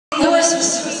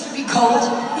cold.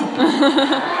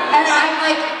 And I'm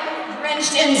like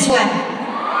drenched in sweat.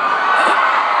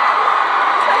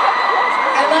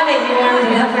 I love it, you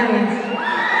warmed it up for me.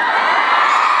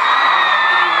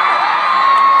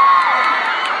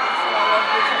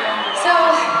 So,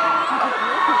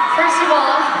 first of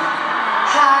all,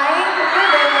 hi,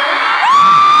 river.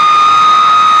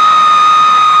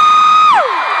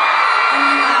 And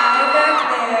hi back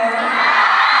there.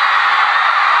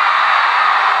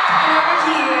 And over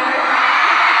here.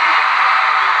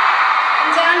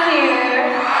 And down here.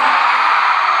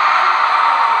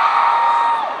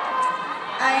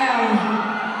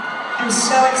 I'm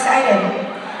so excited.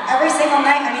 Every single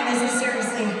night, I mean, this is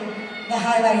seriously the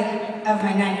highlight of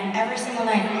my night. Every single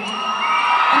night.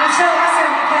 And it's so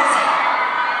awesome because,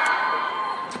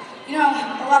 you know,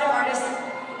 a lot of artists,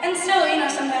 and still, you know,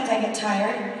 sometimes I get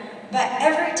tired, but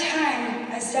every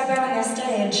time I step out on this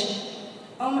stage,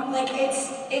 like,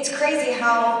 it's crazy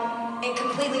how it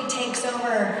completely takes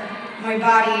over my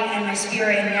body and my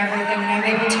spirit and everything, and I'm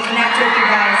able to connect with you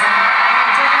guys.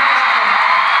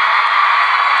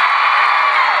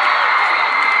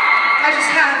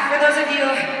 For those of you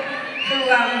who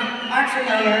aren't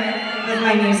familiar with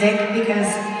my music, because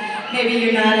maybe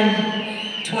you're not a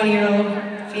 20-year-old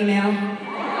female,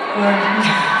 or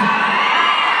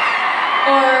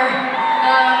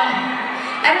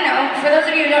I don't know, for those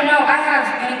of you who don't know, I have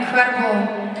an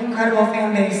incredible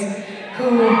fan base who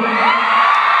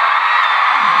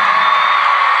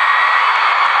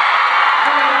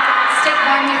stick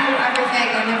by me through everything,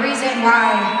 and the reason why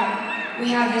we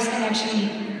have this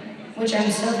connection, which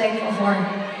I'm so thankful for,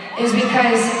 is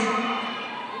because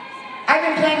I've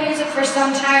been playing music for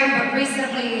some time, but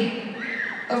recently,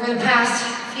 over the past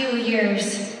few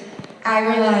years, I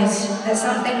realized that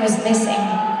something was missing,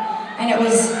 and it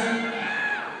was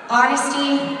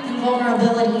honesty and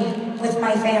vulnerability with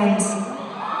my fans.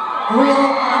 Real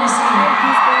honesty.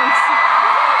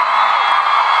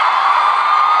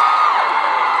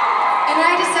 And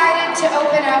I decided to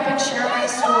open up and share my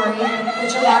story,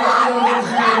 which a lot of you have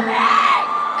heard,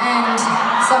 and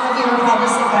some of you are probably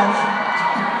sick of.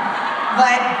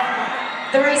 But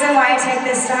the reason why I take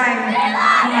this time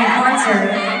in my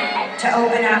concert to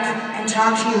open up and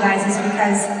talk to you guys is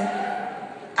because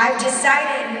I've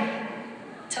decided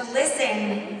to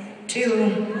listen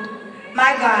to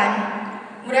my God,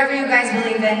 whatever you guys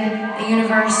believe in, the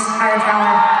universe, higher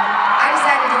power. I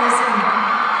decided to listen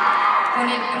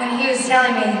when he was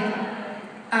telling me,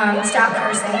 stop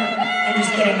cursing. I'm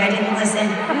just kidding, I didn't listen.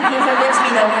 He convinced me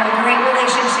though, we have a great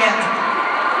relationship.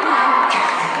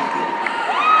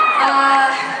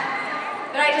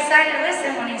 But I decided to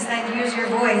listen when he said, use your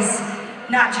voice,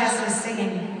 not just with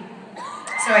singing.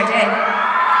 So I did.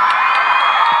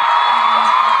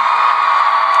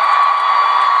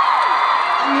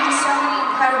 I meet so many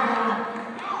incredible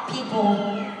people,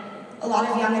 a lot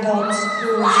of young adults who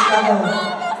struggle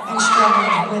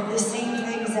with the same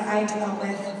things that I dealt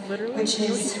with, which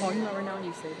is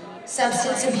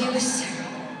substance abuse,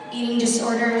 eating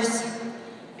disorders,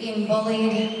 being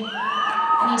bullied,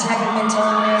 any type of mental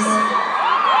illness,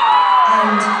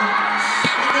 and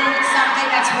I think something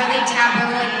that's really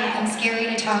taboo and scary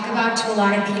to talk about to a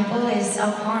lot of people is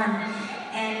self-harm.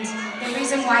 And the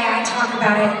reason why I talk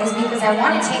about it is because I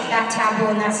want to take that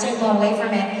taboo and that stigma away from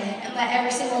it, and let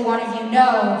every single one of you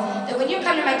know that when you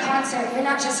come to my concert, you're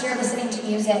not just here listening to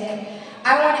music.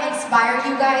 I want to inspire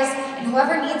you guys, and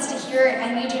whoever needs to hear it,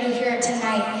 I need you to hear it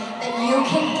tonight, that you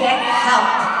can get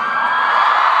help.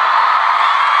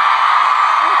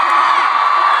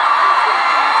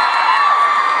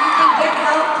 You can get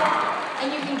help, and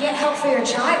you can get help for your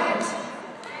child.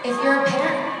 If you're a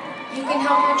parent, you can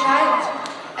help your child.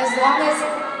 As long as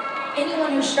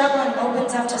anyone who's struggling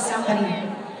opens up to somebody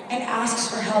and asks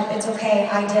for help, it's okay,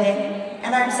 I did it.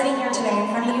 And I'm sitting here today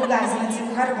in front of you guys, and it's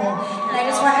incredible. And I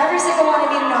just want every single one of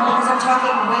you to know, because I'm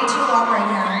talking way too long right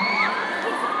now,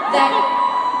 that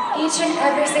each and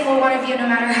every single one of you, no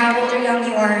matter how old or young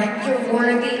you are, you're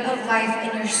worthy of life,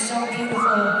 and you're so beautiful,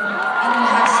 and you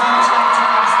have